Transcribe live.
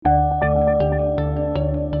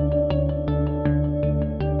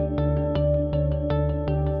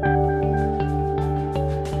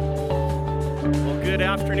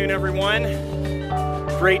afternoon, everyone.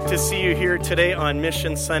 Great to see you here today on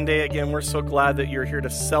Mission Sunday. Again, we're so glad that you're here to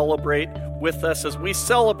celebrate with us as we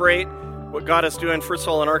celebrate what God is doing, first of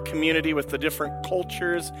all, in our community with the different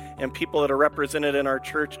cultures and people that are represented in our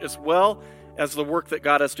church, as well as the work that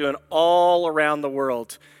God is doing all around the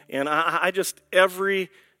world. And I just, every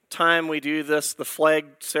time we do this, the flag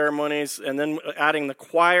ceremonies, and then adding the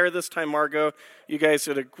choir this time, Margot, you guys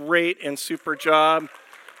did a great and super job.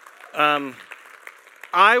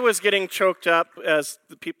 I was getting choked up as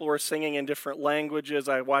the people were singing in different languages.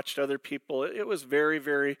 I watched other people. It was very,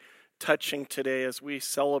 very touching today as we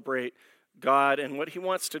celebrate God and what He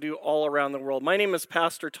wants to do all around the world. My name is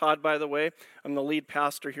Pastor Todd, by the way. I'm the lead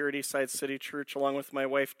pastor here at Eastside City Church, along with my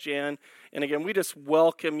wife, Jan. And again, we just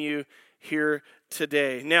welcome you here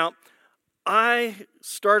today. Now, I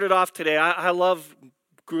started off today, I love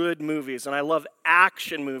good movies, and I love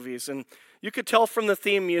action movies. And you could tell from the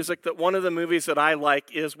theme music that one of the movies that I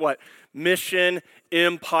like is what? Mission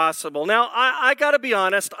Impossible. Now, I got to be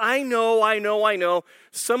honest. I know.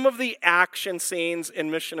 Some of the action scenes in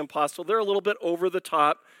Mission Impossible, they're a little bit over the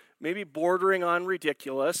top, maybe bordering on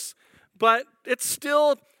ridiculous, but it's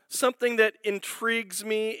still something that intrigues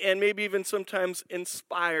me and maybe even sometimes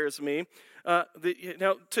inspires me.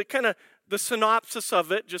 To kind of the synopsis of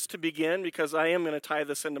it, just to begin, because I am going to tie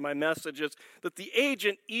this into my message, is that the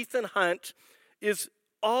agent, Ethan Hunt, is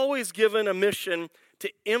always given a mission to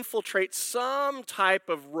infiltrate some type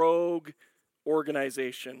of rogue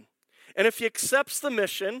organization. And if he accepts the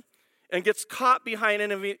mission and gets caught behind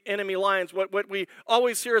enemy lines, what we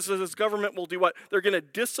always hear is that his government will do what? They're going to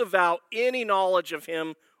disavow any knowledge of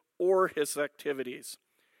him or his activities.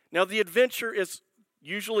 Now, the adventure is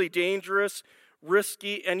usually dangerous,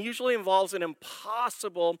 risky, and usually involves an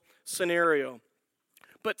impossible scenario.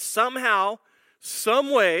 But somehow, some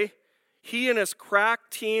way, he and his crack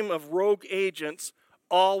team of rogue agents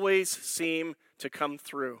always seem to come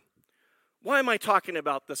through. Why am I talking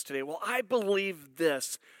about this today? Well, I believe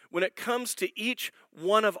this. When it comes to each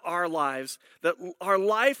one of our lives, that our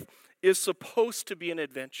life is supposed to be an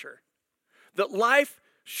adventure. That life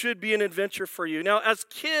should be an adventure for you. Now, as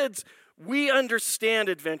kids, we understand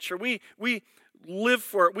adventure. We live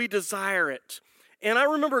for it. We desire it. And I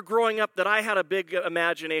remember growing up that I had a big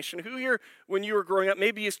imagination. Who here, when you were growing up,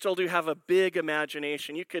 maybe you still do have a big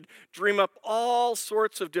imagination. You could dream up all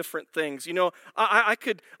sorts of different things. You know, I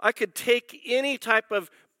could take any type of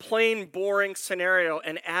plain, boring scenario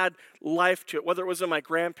and add life to it, whether it was in my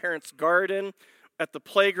grandparents' garden, at the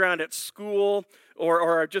playground at school,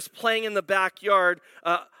 or just playing in the backyard.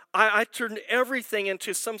 I turned everything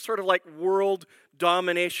into some sort of like world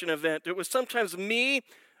domination event. It was sometimes me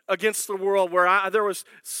against the world, where there was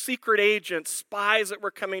secret agents, spies that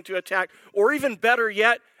were coming to attack, or even better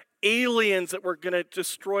yet, aliens that were going to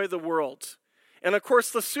destroy the world. And of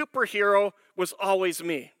course, the superhero was always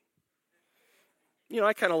me. You know,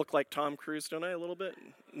 I kind of look like Tom Cruise, don't I, a little bit?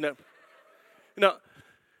 No.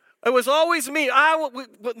 It was always me.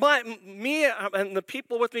 Me and the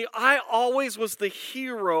people with me, I always was the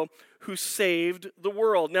hero who saved the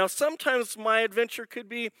world. Now, sometimes my adventure could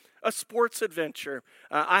be a sports adventure.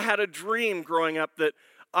 I had a dream growing up that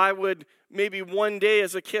I would, maybe one day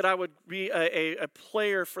as a kid, I would be a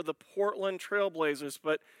player for the Portland Trailblazers.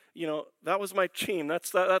 But, you know, that was my team.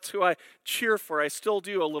 That's who I cheer for. I still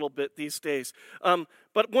do a little bit these days.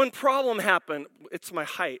 But one problem happened. It's my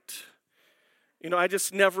height. You know, I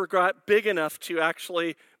just never got big enough to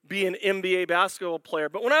actually be an NBA basketball player.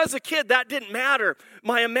 But when I was a kid, that didn't matter.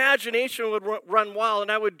 My imagination would run wild,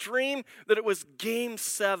 and I would dream that it was Game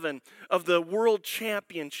 7 of the World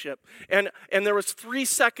Championship. And there was 3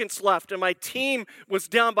 seconds left, and my team was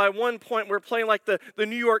down by 1 point. We were playing like the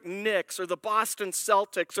New York Knicks or the Boston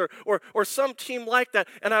Celtics or some team like that.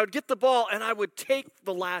 And I would get the ball, and I would take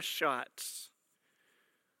the last shots.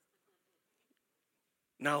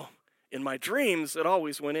 No. In my dreams, it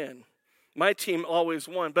always went in. My team always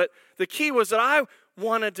won. But the key was that I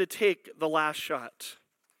wanted to take the last shot.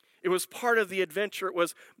 It was part of the adventure. It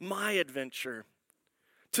was my adventure.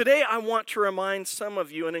 Today, I want to remind some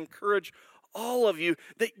of you and encourage all of you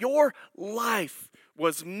that your life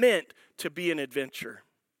was meant to be an adventure.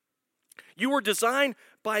 You were designed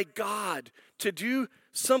by God to do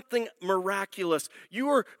something miraculous. You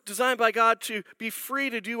were designed by God to be free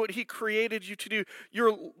to do what He created you to do.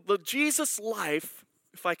 The Jesus life,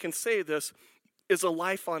 if I can say this, is a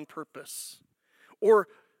life on purpose, or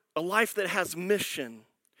a life that has mission.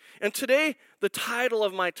 And today, the title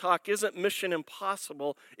of my talk isn't Mission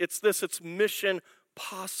Impossible. It's this, it's Mission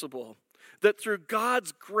Possible. that through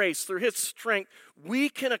God's grace, through His strength, we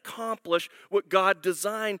can accomplish what God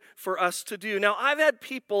designed for us to do. Now, I've had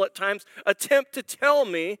people at times attempt to tell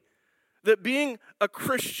me that being a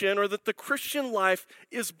Christian or that the Christian life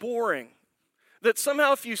is boring. That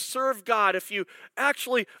somehow if you serve God, if you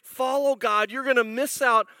actually follow God, you're going to miss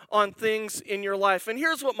out on things in your life. And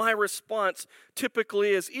here's what my response typically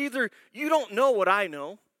is. Either you don't know what I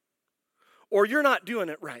know, or you're not doing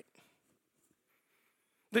it right.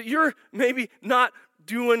 That you're maybe not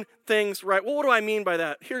doing things right. Well, what do I mean by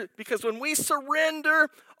that? Because when we surrender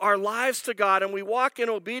our lives to God and we walk in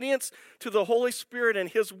obedience to the Holy Spirit and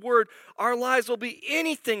His Word, our lives will be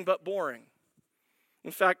anything but boring. In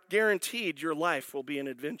fact, guaranteed your life will be an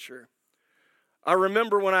adventure. I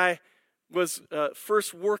remember when I was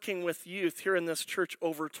first working with youth here in this church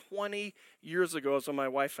over 20 years ago is when my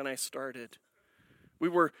wife and I started. We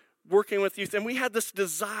were working with youth, and we had this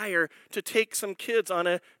desire to take some kids on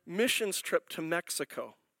a missions trip to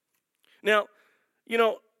Mexico. Now,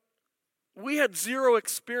 we had zero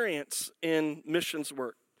experience in missions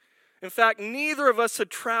work. In fact, neither of us had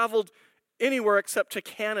traveled anywhere except to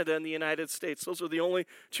Canada and the United States. Those were the only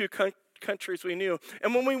two countries we knew.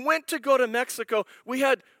 And when we went to go to Mexico, we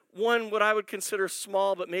had what I would consider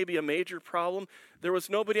small but maybe a major problem. There was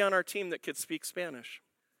nobody on our team that could speak Spanish.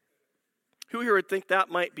 Who here would think that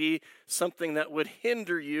might be something that would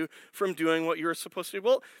hinder you from doing what you were supposed to do?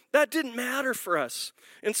 Well, that didn't matter for us.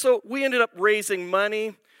 And so we ended up raising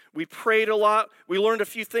money. We prayed a lot. We learned a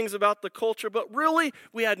few things about the culture, but really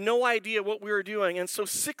we had no idea what we were doing. And so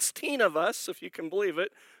 16 of us, if you can believe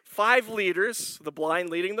it, 5 leaders, the blind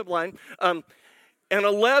leading the blind, and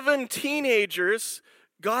 11 teenagers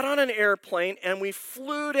got on an airplane and we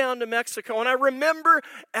flew down to Mexico. And I remember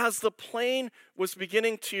as the plane was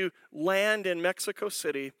beginning to land in Mexico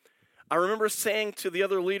City, I remember saying to the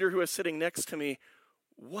other leader who was sitting next to me,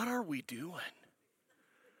 "What are we doing?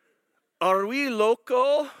 Are we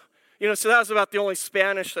loco?" So that was about the only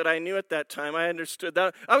Spanish that I knew at that time. I understood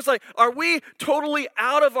that. I was like, are we totally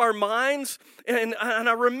out of our minds? And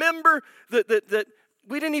I remember that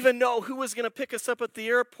we didn't even know who was going to pick us up at the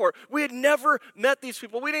airport. We had never met these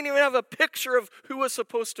people. We didn't even have a picture of who was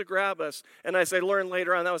supposed to grab us. And as I learned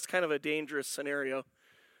later on, that was kind of a dangerous scenario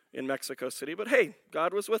in Mexico City. But hey,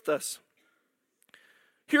 God was with us.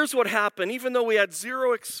 Here's what happened. Even though we had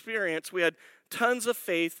zero experience, we had tons of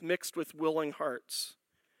faith mixed with willing hearts.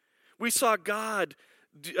 We saw God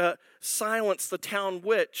silence the town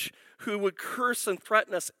witch who would curse and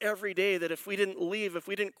threaten us every day that if we didn't leave, if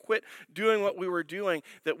we didn't quit doing what we were doing,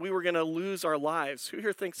 that we were going to lose our lives. Who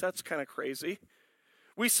here thinks that's kind of crazy?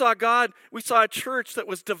 We saw a church that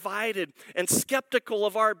was divided and skeptical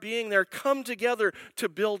of our being there come together to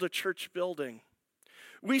build a church building.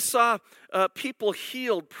 We saw people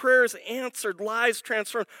healed, prayers answered, lives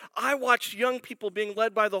transformed. I watched young people being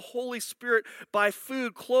led by the Holy Spirit by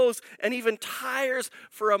food, clothes, and even tires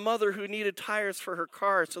for a mother who needed tires for her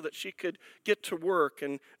car so that she could get to work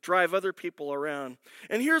and drive other people around.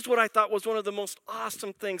 And here's what I thought was one of the most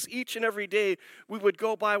awesome things. Each and every day, we would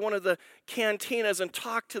go by one of the cantinas and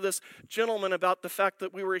talk to this gentleman about the fact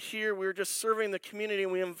that we were here, we were just serving the community,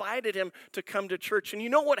 and we invited him to come to church. And you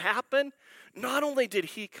know what happened? Not only did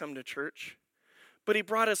he come to church, but he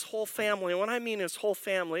brought his whole family. And when I mean his whole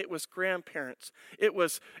family, it was grandparents, it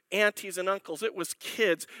was aunties and uncles, it was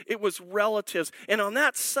kids, it was relatives. And on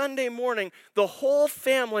that Sunday morning, the whole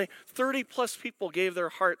family, 30 plus people, gave their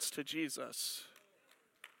hearts to Jesus.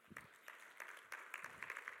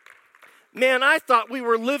 Man, I thought we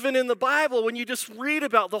were living in the Bible when you just read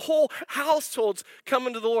about the whole households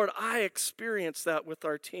coming to the Lord. I experienced that with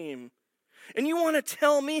our team. And you want to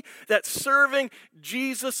tell me that serving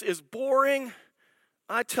Jesus is boring?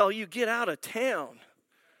 I tell you, get out of town.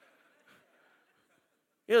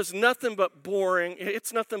 It is nothing but boring.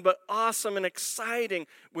 It's nothing but awesome and exciting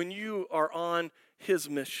when you are on His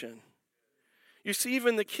mission. You see,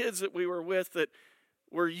 even the kids that we were with that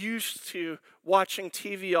were used to watching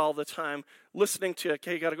TV all the time, listening to,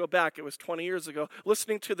 okay, you got to go back, it was 20 years ago,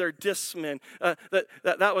 listening to their Discman.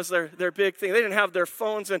 That was their big thing. They didn't have their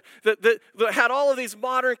phones, and that had all of these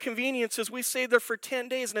modern conveniences. We stayed there for 10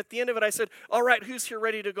 days, and at the end of it, I said, all right, who's here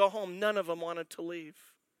ready to go home? None of them wanted to leave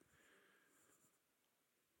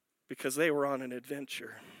because they were on an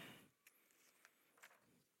adventure.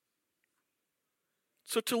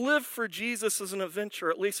 So to live for Jesus is an adventure,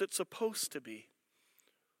 at least it's supposed to be.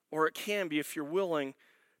 Or it can be if you're willing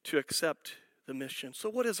to accept the mission. So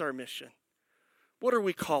what is our mission? What are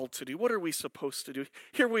we called to do? What are we supposed to do?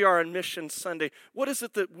 Here we are on Mission Sunday. What is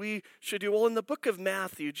it that we should do? Well, in the book of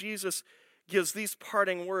Matthew, Jesus gives these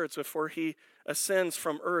parting words before He ascends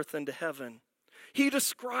from earth into heaven. He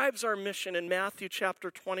describes our mission in Matthew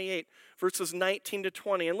chapter 28, verses 19 to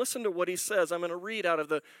 20. And listen to what he says. I'm going to read out of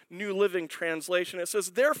the New Living Translation. It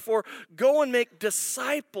says, "Therefore, go and make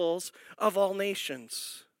disciples of all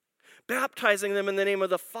nations, baptizing them in the name of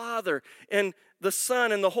the Father and the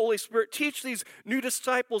Son and the Holy Spirit. Teach these new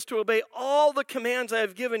disciples to obey all the commands I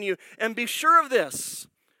have given you. And be sure of this,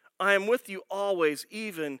 I am with you always,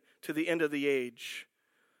 even to the end of the age."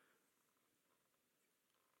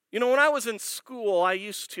 You know, when I was in school, I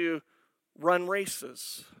used to run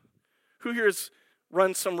races. Who here's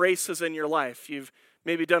run some races in your life? You've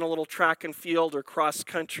maybe done a little track and field or cross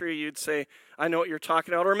country. You'd say, I know what you're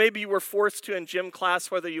talking about. Or maybe you were forced to in gym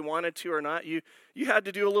class, whether you wanted to or not. You had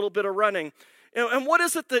to do a little bit of running. And what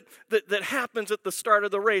is it that happens at the start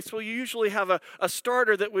of the race? Well, you usually have a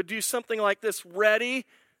starter that would do something like this: ready,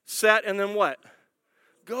 set, and then what?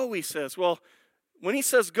 Go, he says. Well, when he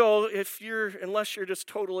says go, unless you're just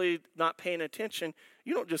totally not paying attention,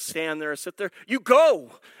 you don't just stand there or sit there. You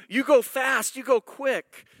go. You go fast. You go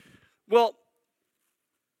quick. Well,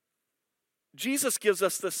 Jesus gives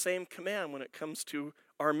us the same command when it comes to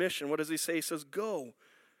our mission. What does he say? He says, go.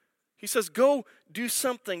 He says, go do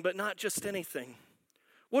something, but not just anything.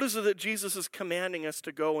 What is it that Jesus is commanding us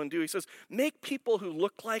to go and do? He says, make people who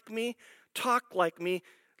look like me, talk like me,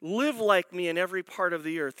 live like me in every part of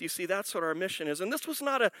the earth. You see, that's what our mission is. And this was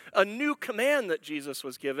not a new command that Jesus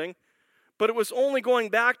was giving, but it was only going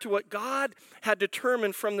back to what God had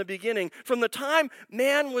determined from the beginning. From the time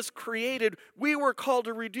man was created, we were called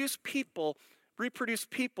to reproduce people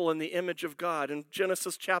in the image of God. In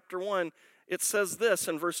Genesis chapter 1, it says this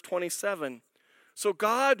in verse 27. So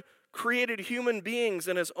God created human beings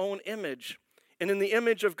in his own image. And in the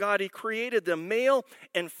image of God, he created them. Male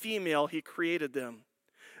and female, he created them.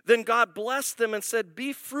 Then God blessed them and said,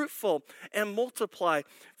 be fruitful and multiply.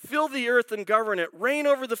 Fill the earth and govern it. Reign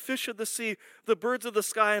over the fish of the sea, the birds of the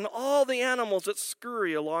sky, and all the animals that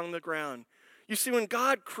scurry along the ground. You see, when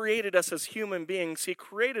God created us as human beings, he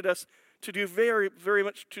created us to do very, very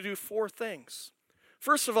much to do four things.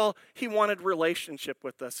 First of all, he wanted relationship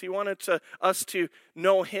with us. He wanted us to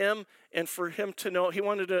know him, and for him to know, he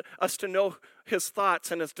wanted us to know his thoughts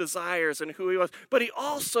and his desires and who he was. But he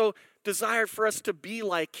also desired for us to be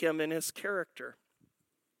like him in his character.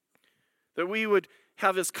 That we would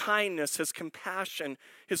have his kindness, his compassion,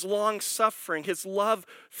 his long suffering, his love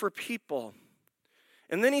for people.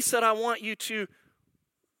 And then he said, I want you to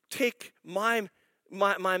take my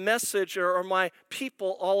message or my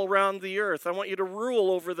people all around the earth. I want you to rule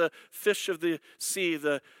over the fish of the sea,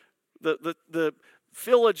 the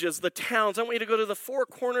villages, the towns. I want you to go to the four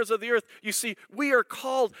corners of the earth. You see, we are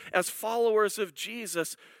called as followers of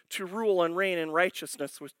Jesus to rule and reign in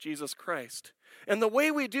righteousness with Jesus Christ. And the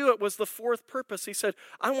way we do it was the fourth purpose. He said,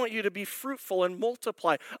 I want you to be fruitful and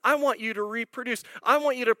multiply. I want you to reproduce. I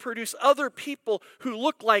want you to produce other people who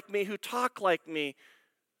look like me, who talk like me,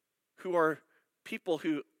 who are people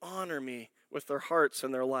who honor me with their hearts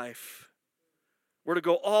and their life. We're to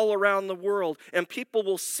go all around the world, and people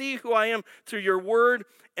will see who I am through your word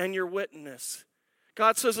and your witness.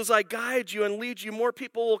 God says, as I guide you and lead you, more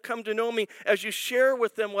people will come to know me as you share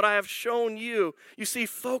with them what I have shown you. You see,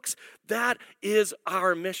 folks, that is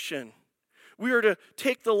our mission. We are to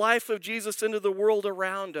take the life of Jesus into the world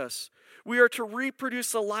around us. We are to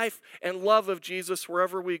reproduce the life and love of Jesus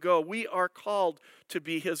wherever we go. We are called to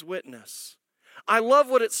be his witness. I love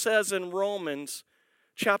what it says in Romans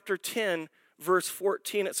chapter 10, verse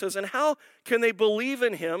 14. It says, and how can they believe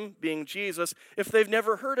in him, being Jesus, if they've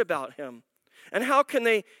never heard about him? And how can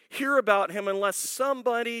they hear about him unless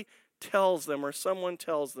somebody tells them or someone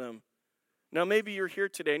tells them? Now, maybe you're here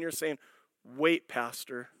today and you're saying, wait,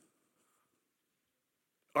 Pastor,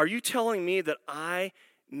 are you telling me that I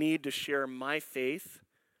need to share my faith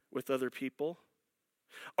with other people?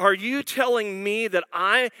 Are you telling me that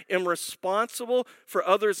I am responsible for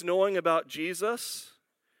others knowing about Jesus?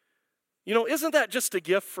 You know, isn't that just a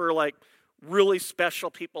gift for like really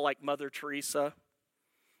special people like Mother Teresa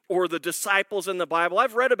or the disciples in the Bible?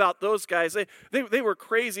 I've read about those guys. They were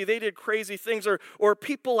crazy. They did crazy things. Or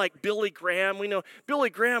people like Billy Graham. We know Billy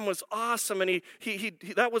Graham was awesome, and he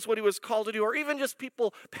that was what he was called to do. Or even just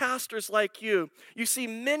people, pastors like you. You see,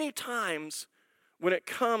 many times when it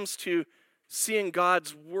comes to seeing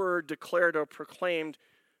God's word declared or proclaimed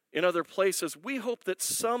in other places, we hope that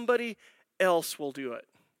somebody else will do it.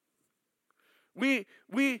 We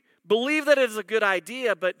believe that it is a good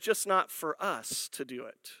idea, but just not for us to do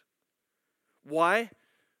it. Why?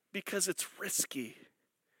 Because it's risky.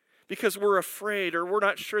 Because we're afraid or we're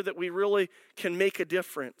not sure that we really can make a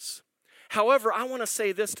difference. However, I want to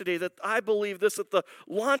say this today, that I believe this, that the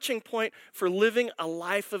launching point for living a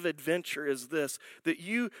life of adventure is this, that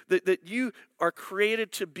you are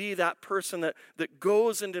created to be that person that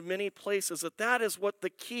goes into many places, that is what the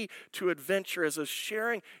key to adventure is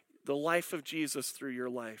sharing the life of Jesus through your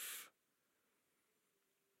life.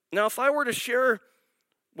 Now, if I were to share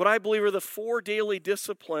what I believe are the 4 daily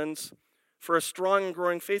disciplines for a strong and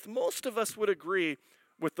growing faith, most of us would agree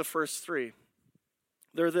with the first 3.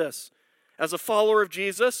 They're this. As a follower of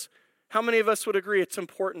Jesus, how many of us would agree it's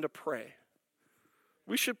important to pray?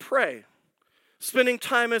 We should pray. Spending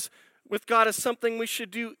time with God is something we should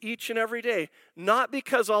do each and every day. Not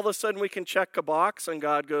because all of a sudden we can check a box and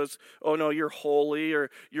God goes, oh no, you're holy or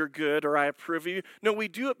you're good or I approve of you. No, we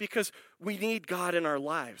do it because we need God in our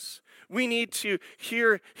lives. We need to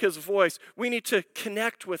hear his voice. We need to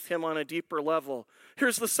connect with him on a deeper level.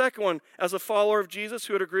 Here's the second one. As a follower of Jesus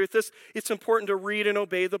who would agree with this, it's important to read and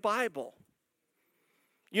obey the Bible.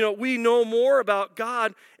 We know more about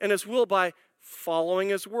God and his will by following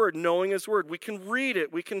his word, knowing his word. We can read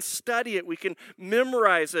it, we can study it, we can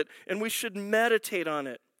memorize it, and we should meditate on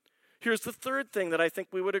it. Here's the third thing that I think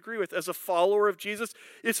we would agree with. As a follower of Jesus,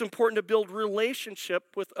 it's important to build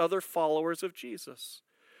relationship with other followers of Jesus.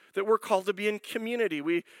 That we're called to be in community.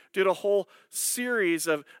 We did a whole series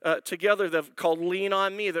of together called Lean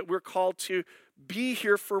On Me, that we're called to be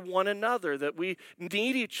here for one another, that we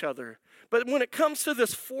need each other. But when it comes to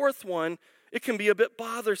this fourth one, it can be a bit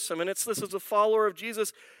bothersome, and it's this: as a follower of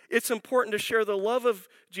Jesus, it's important to share the love of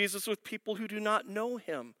Jesus with people who do not know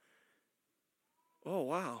him. Oh,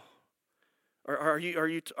 wow. Are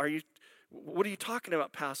you? What are you talking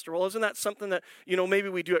about, Pastor? Well, isn't that something that, maybe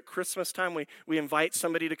we do at Christmas time? We invite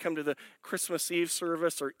somebody to come to the Christmas Eve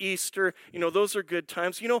service or Easter. Those are good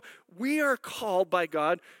times. We are called by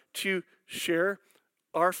God to share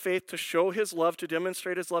our faith, to show his love, to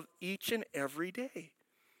demonstrate his love each and every day.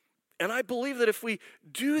 And I believe that if we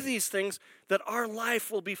do these things, that our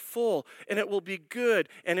life will be full and it will be good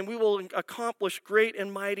and we will accomplish great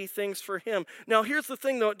and mighty things for him. Now, here's the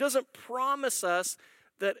thing, though. It doesn't promise us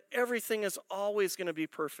that everything is always going to be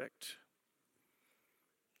perfect.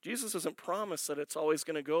 Jesus doesn't promise that it's always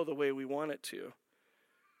going to go the way we want it to.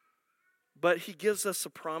 But he gives us a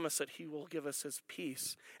promise that he will give us his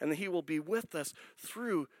peace and that he will be with us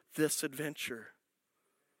through this adventure.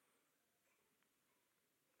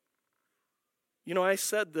 I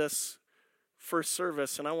said this first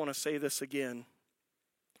service, and I want to say this again.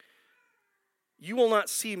 You will not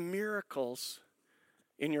see miracles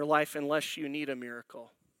in your life unless you need a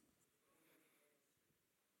miracle.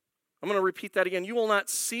 I'm going to repeat that again. You will not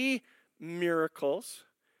see miracles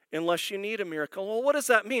unless you need a miracle. Well, what does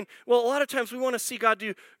that mean? Well, a lot of times we want to see God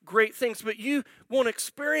do great things, but you won't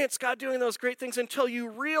experience God doing those great things until you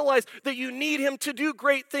realize that you need him to do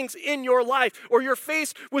great things in your life, or you're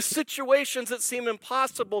faced with situations that seem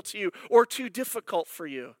impossible to you or too difficult for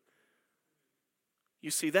you.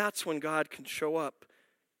 You see, that's when God can show up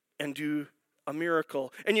and do a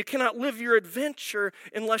miracle. And you cannot live your adventure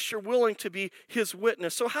unless you're willing to be his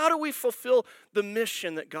witness. So how do we fulfill the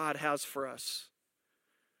mission that God has for us?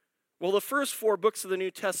 Well, the first 4 books of the New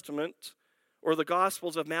Testament, or the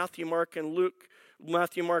Gospels of Matthew, Mark, Luke,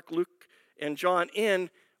 and John, end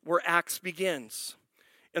where Acts begins.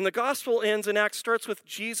 And the Gospel ends, and Acts starts with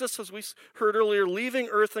Jesus, as we heard earlier, leaving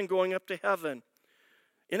earth and going up to heaven.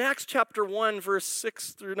 In Acts chapter 1, verse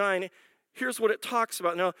 6 through 9, here's what it talks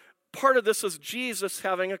about. Now, part of this is Jesus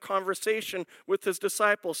having a conversation with his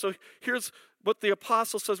disciples. So here's what the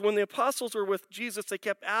apostle says. When the apostles were with Jesus, they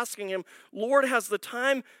kept asking him, Lord, has the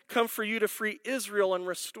time come for you to free Israel and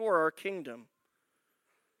restore our kingdom?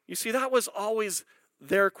 You see, that was always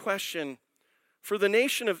their question. For the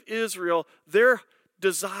nation of Israel, their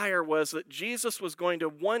desire was that Jesus was going to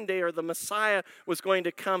one day, or the Messiah was going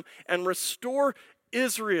to come and restore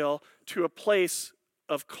Israel to a place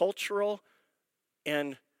of cultural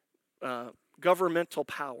and governmental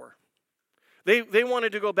power. They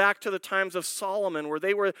wanted to go back to the times of Solomon, where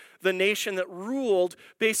they were the nation that ruled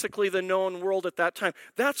basically the known world at that time.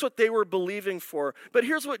 That's what they were believing for. But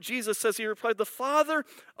here's what Jesus says. He replied, the Father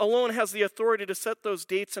alone has the authority to set those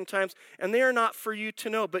dates and times, and they are not for you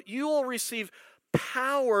to know. But you will receive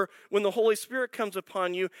power when the Holy Spirit comes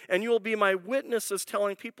upon you, and you will be my witnesses,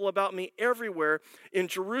 telling people about me everywhere, in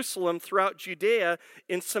Jerusalem, throughout Judea,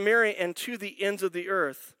 in Samaria, and to the ends of the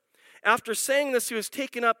earth. After saying this, he was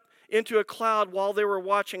taken up into a cloud while they were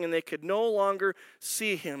watching, and they could no longer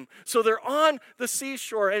see him. So they're on the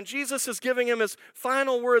seashore, and Jesus is giving him his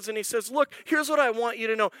final words, and he says, look, here's what I want you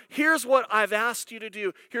to know. Here's what I've asked you to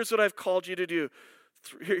do. Here's what I've called you to do.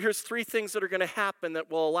 here's three things that are going to happen that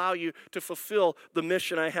will allow you to fulfill the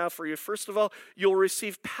mission I have for you. First of all, you'll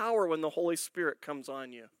receive power when the Holy Spirit comes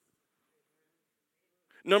on you.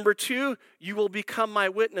 Number two, you will become my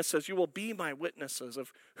witnesses. You will be my witnesses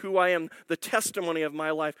of who I am, the testimony of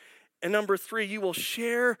my life. And number three, you will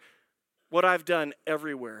share what I've done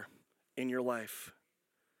everywhere in your life.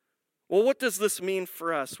 Well, what does this mean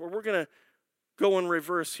for us? Well, we're going to go in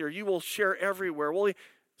reverse here. You will share everywhere. Well, he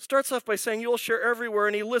starts off by saying you will share everywhere,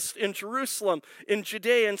 and he lists in Jerusalem, in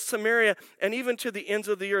Judea, and Samaria, and even to the ends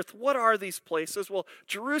of the earth. What are these places? Well,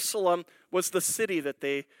 Jerusalem was the city that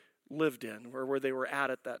they lived in, or where they were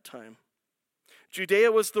at that time.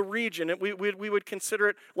 Judea was the region, and we would consider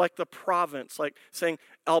it like the province, like saying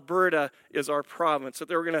Alberta is our province. So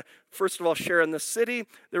they were going to, first of all, share in the city.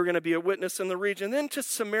 They were going to be a witness in the region. Then to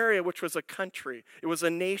Samaria, which was a country. It was a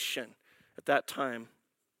nation at that time.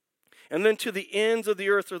 And then to the ends of the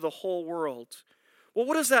earth or the whole world. Well,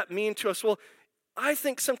 what does that mean to us? Well, I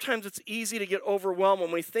think sometimes it's easy to get overwhelmed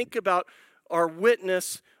when we think about our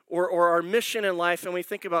witness or our mission in life and we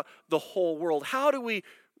think about the whole world. How do we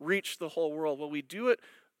reach the whole world? Well, we do it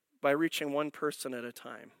by reaching one person at a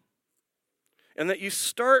time. And that you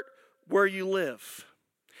start where you live.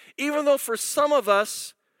 Even though for some of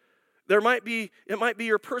us, it might be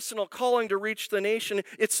your personal calling to reach the nation,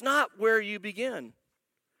 it's not where you begin.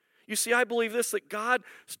 You see, I believe this, that God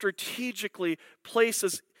strategically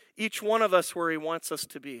places each one of us where he wants us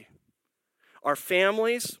to be. Our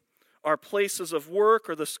families, our places of work,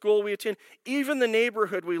 or the school we attend, even the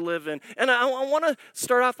neighborhood we live in. And I want to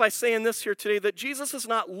start off by saying this here today, that Jesus is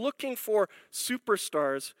not looking for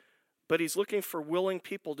superstars, but he's looking for willing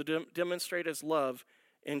people to demonstrate his love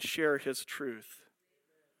and share his truth.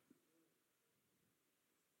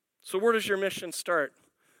 So where does your mission start?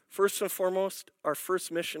 First and foremost, our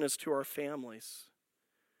first mission is to our families.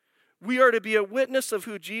 We are to be a witness of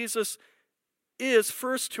who Jesus is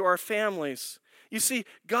first to our families. You see,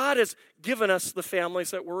 God has given us the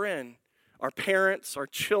families that we're in. Our parents, our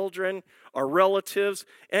children, our relatives.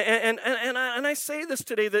 And I say this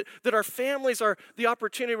today, that our families are the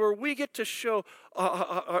opportunity where we get to show,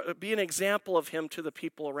 be an example of him to the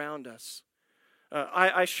people around us.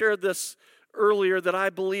 I shared this earlier, that I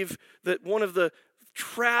believe that one of the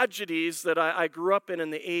tragedies that I grew up in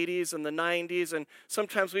the 80s and the 90s, and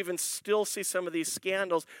sometimes we even still see some of these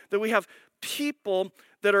scandals, that we have people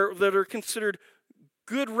that are considered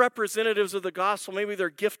good representatives of the gospel. Maybe they're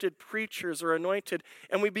gifted preachers or anointed.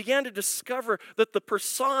 And we began to discover that the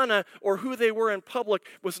persona or who they were in public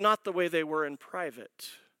was not the way they were in private.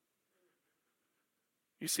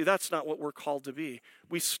 You see, that's not what we're called to be.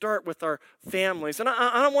 We start with our families. And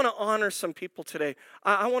I want to honor some people today.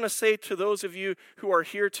 I want to say to those of you who are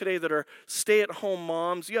here today that are stay-at-home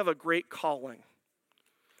moms, you have a great calling.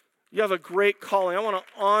 You have a great calling. I want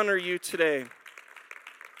to honor you today.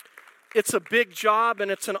 It's a big job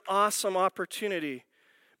and it's an awesome opportunity.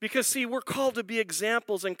 Because, see, we're called to be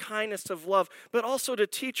examples in kindness of love, but also to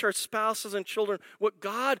teach our spouses and children what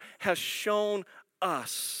God has shown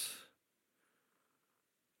us.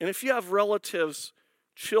 And if you have relatives,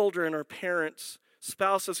 children or parents,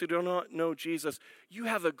 spouses who do not know Jesus, you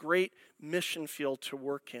have a great mission field to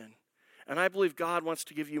work in. And I believe God wants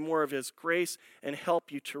to give you more of his grace and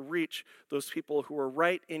help you to reach those people who are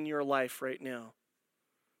right in your life right now.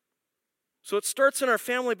 So it starts in our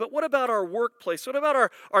family, but what about our workplace? What about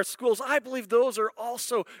our schools? I believe those are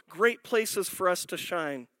also great places for us to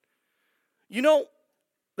shine. You know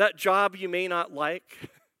that job you may not like?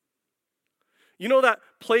 You know that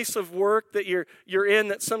place of work that you're in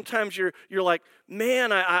that sometimes you're like,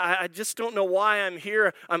 man, I just don't know why I'm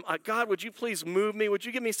here. God, would you please move me? Would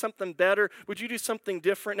you give me something better? Would you do something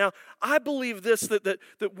different? Now, I believe this, that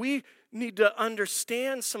we need to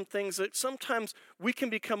understand some things, that sometimes we can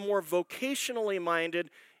become more vocationally minded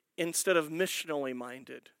instead of missionally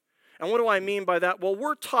minded. And what do I mean by that? Well,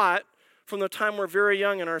 we're taught from the time we're very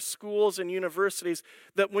young in our schools and universities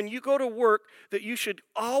that when you go to work, that you should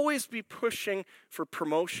always be pushing for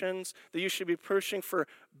promotions, that you should be pushing for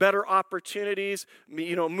better opportunities,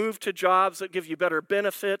 move to jobs that give you better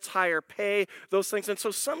benefits, higher pay, those things. And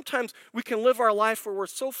so sometimes we can live our life where we're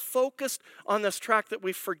so focused on this track that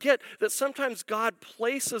we forget that sometimes God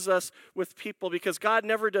places us with people, because God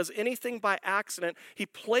never does anything by accident. He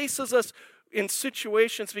places us in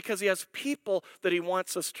situations because he has people that he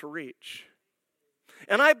wants us to reach.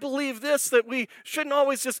 And I believe this, that we shouldn't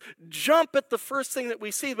always just jump at the first thing that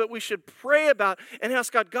we see, but we should pray about and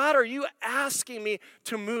ask God, God, are you asking me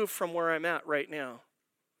to move from where I'm at right now?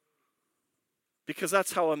 Because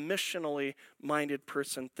that's how a missionally minded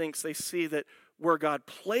person thinks. They see that where God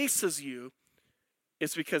places you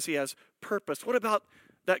It's because he has purpose. What about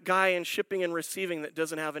that guy in shipping and receiving that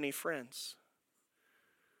doesn't have any friends?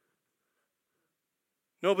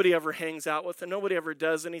 Nobody ever hangs out with him. Nobody ever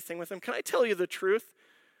does anything with him. Can I tell you the truth?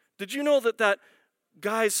 Did you know that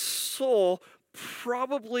guy's soul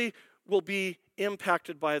probably will be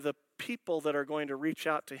impacted by the people that are going to reach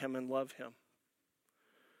out to him and love him?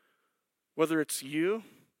 Whether it's you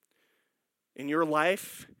in your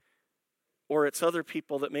life or it's other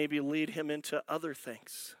people that maybe lead him into other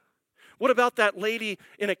things. What about that lady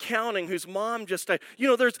in accounting whose mom just died?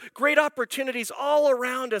 There's great opportunities all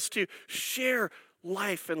around us to share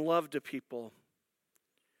life and love to people.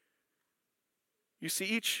 You see,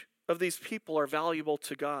 each of these people are valuable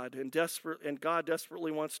to God, and God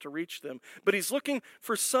desperately wants to reach them. But he's looking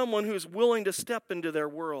for someone who's willing to step into their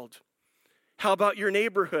world. How about your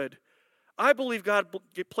neighborhood? I believe God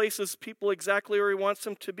places people exactly where he wants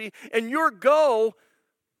them to be. And your go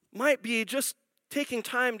might be just taking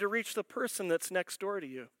time to reach the person that's next door to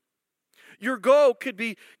you. Your go could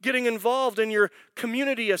be getting involved in your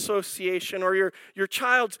community association or your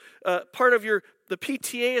child's part of the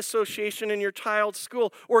PTA association in your child's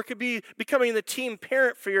school, or it could be becoming the team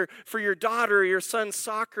parent for your daughter or your son's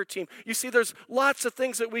soccer team. You see, there's lots of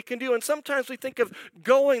things that we can do, and sometimes we think of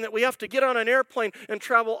going that we have to get on an airplane and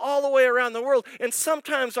travel all the way around the world, and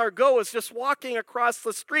sometimes our go is just walking across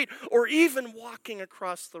the street or even walking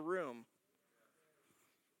across the room.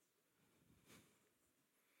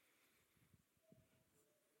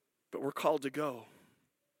 But we're called to go.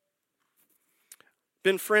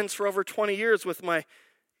 Been friends for over 20 years with my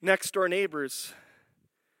next door neighbors.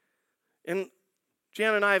 And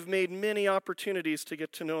Jan and I have made many opportunities to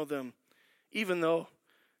get to know them, even though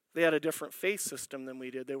they had a different faith system than we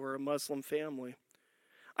did. They were a Muslim family.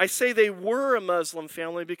 I say they were a Muslim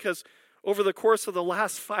family because over the course of the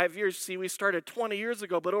last 5 years, see, we started 20 years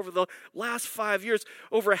ago, but over the last 5 years,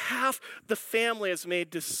 over half the family has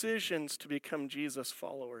made decisions to become Jesus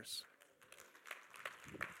followers.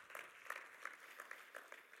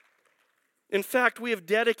 In fact, we have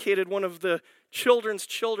dedicated one of the children's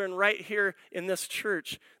children right here in this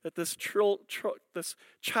church, that this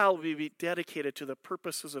child will be dedicated to the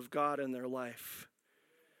purposes of God in their life.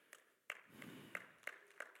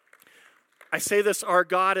 I say this, our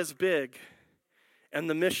God is big, and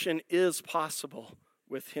the mission is possible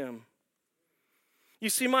with him. You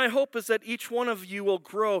see, my hope is that each one of you will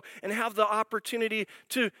grow and have the opportunity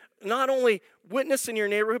to not only witness in your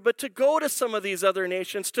neighborhood, but to go to some of these other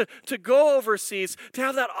nations, to go overseas, to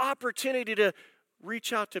have that opportunity to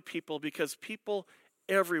reach out to people, because people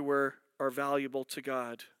everywhere are valuable to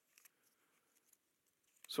God.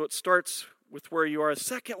 So it starts with where you are.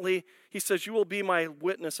 Secondly, he says, you will be my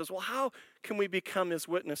witnesses. Well, how can we become his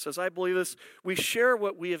witnesses? I believe this. We share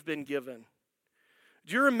what we have been given.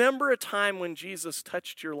 Do you remember a time when Jesus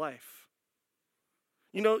touched your life?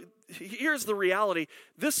 Here's the reality.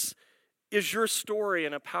 This is your story,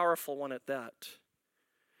 and a powerful one at that.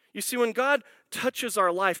 You see, when God touches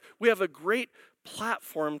our life, we have a great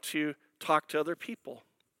platform to talk to other people.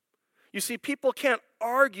 You see, people can't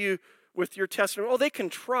argue with your testimony. Oh, they can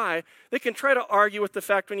try. They can try to argue with the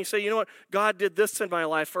fact when you say, you know what, God did this in my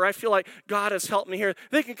life, or I feel like God has helped me here.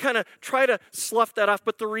 They can kind of try to slough that off,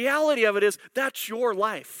 but the reality of it is that's your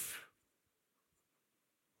life.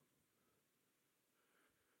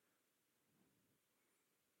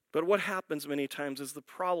 But what happens many times is the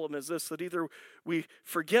problem is this, that either we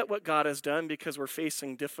forget what God has done because we're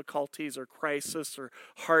facing difficulties or crisis or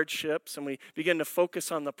hardships, and we begin to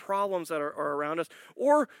focus on the problems that are around us,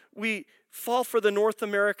 or we fall for the North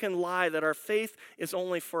American lie that our faith is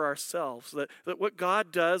only for ourselves, that what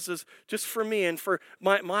God does is just for me and for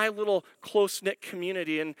my little close-knit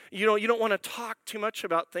community. And you don't want to talk too much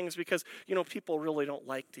about things because people really don't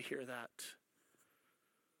like to hear that.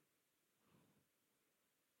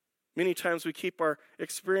 Many times we keep our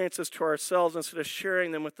experiences to ourselves instead of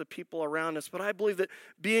sharing them with the people around us. But I believe that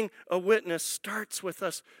being a witness starts with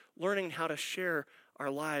us learning how to share our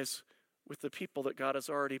lives with the people that God has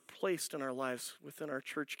already placed in our lives within our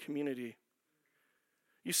church community.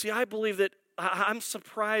 You see, I believe that I'm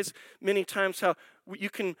surprised many times how you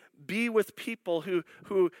can be with people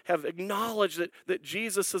who have acknowledged that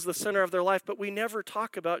Jesus is the center of their life, but we never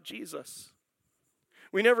talk about Jesus.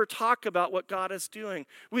 We never talk about what God is doing.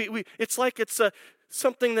 It's like it's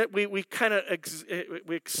something that we kind of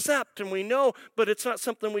we accept and we know, but it's not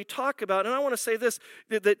something we talk about. And I want to say this,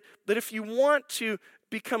 that if you want to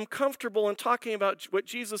become comfortable in talking about what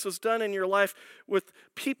Jesus has done in your life with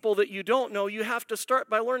people that you don't know, you have to start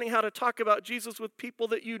by learning how to talk about Jesus with people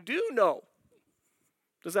that you do know.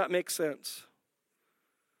 Does that make sense?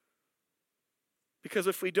 Because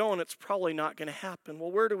if we don't, it's probably not going to happen.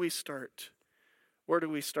 Well, where do we start? Where do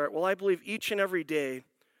we start? Well, I believe each and every day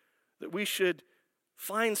that we should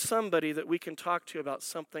find somebody that we can talk to about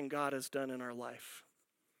something God has done in our life.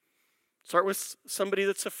 Start with somebody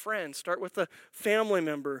that's a friend. Start with a family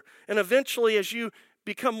member. And eventually, as you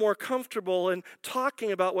become more comfortable in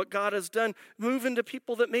talking about what God has done, move into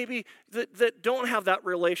people that maybe that don't have that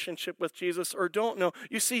relationship with Jesus or don't know.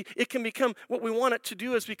 You see, it can become, what we want it to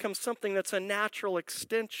do is become something that's a natural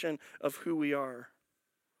extension of who we are.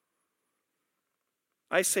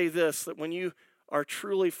 I say this, that when you are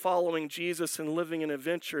truly following Jesus and living an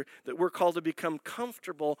adventure, that we're called to become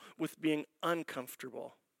comfortable with being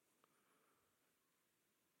uncomfortable.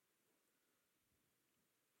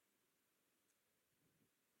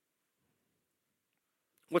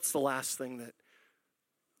 What's the last thing that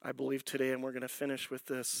I believe today, and we're going to finish with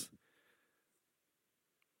this?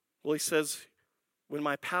 Well, he says, when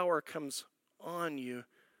my power comes on you,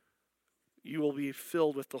 you will be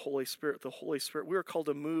filled with the Holy Spirit. The Holy Spirit, we are called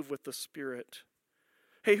to move with the Spirit.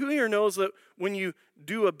 Hey, who here knows that when you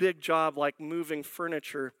do a big job like moving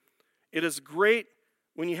furniture, it is great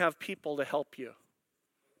when you have people to help you?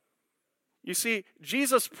 You see,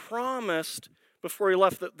 Jesus promised before he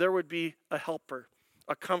left that there would be a helper,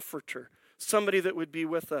 a comforter, somebody that would be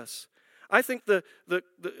with us. I think the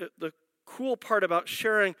cool part about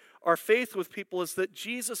sharing our faith with people is that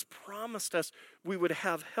Jesus promised us we would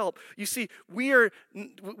have help. You see, we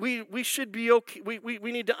should be okay.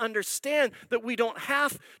 We need to understand that we don't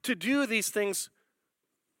have to do these things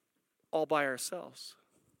all by ourselves.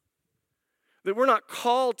 That we're not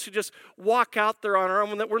called to just walk out there on our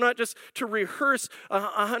own, that we're not just to rehearse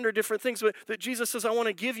 100 different things, but that Jesus says, I want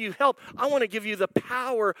to give you help. I want to give you the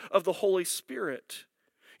power of the Holy Spirit.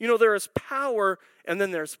 You know, there is power and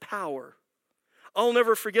then there's power. I'll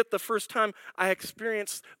never forget the first time I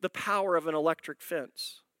experienced the power of an electric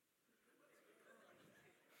fence.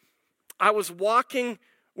 I was walking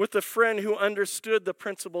with a friend who understood the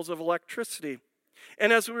principles of electricity.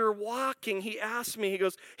 And as we were walking, he asked me, he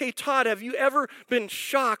goes, hey, Todd, have you ever been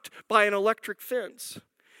shocked by an electric fence?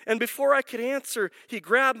 And before I could answer, he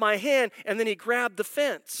grabbed my hand and then he grabbed the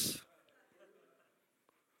fence.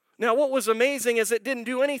 Now, what was amazing is it didn't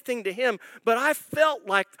do anything to him, but I felt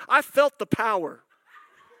the power.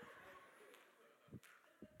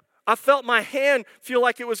 I felt my hand feel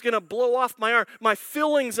like it was going to blow off my arm. My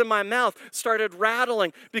fillings in my mouth started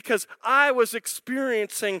rattling because I was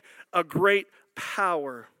experiencing a great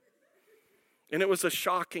power. And it was a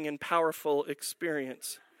shocking and powerful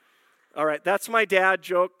experience. All right, that's my dad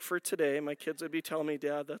joke for today. My kids would be telling me,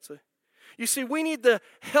 Dad, You see, we need the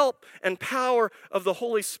help and power of the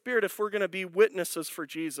Holy Spirit if we're going to be witnesses for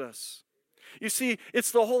Jesus. You see,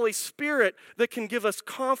 it's the Holy Spirit that can give us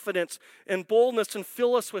confidence and boldness and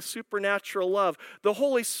fill us with supernatural love. The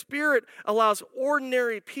Holy Spirit allows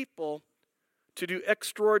ordinary people to do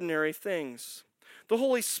extraordinary things. The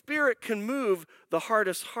Holy Spirit can move the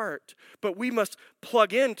hardest heart, but we must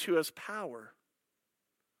plug into his power.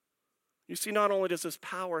 You see, not only does his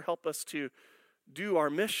power help us to do our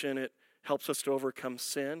mission, it helps us to overcome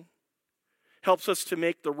sin, helps us to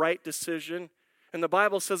make the right decision. And the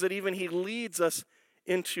Bible says that even he leads us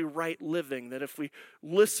into right living, that if we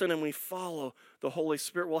listen and we follow the Holy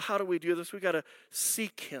Spirit, well, how do we do this? We got to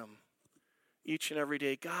seek him each and every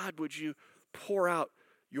day. God, would you pour out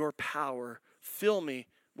your power? Fill me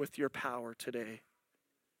with your power today.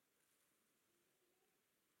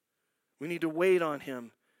 We need to wait on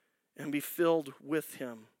him and be filled with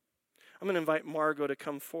him. I'm going to invite Margot to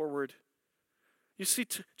come forward. You see,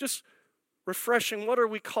 just refreshing, what are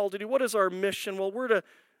we called to do? What is our mission? Well,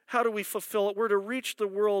 how do we fulfill it? We're to reach the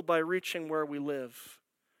world by reaching where we live.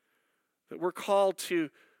 That we're called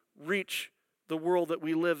to reach the world that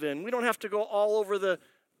we live in. We don't have to go all over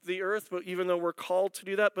the earth, but even though we're called to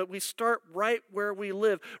do that, but we start right where we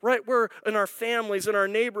live, right where in our families, in our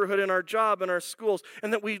neighborhood, in our job, in our schools,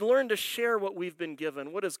 and that we learn to share what we've been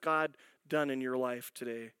given. What has God done in your life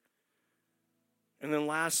today? And then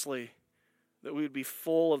lastly, that we would be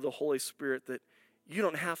full of the Holy Spirit, that you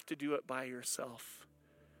don't have to do it by yourself,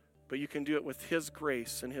 but you can do it with his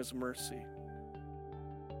grace and his mercy.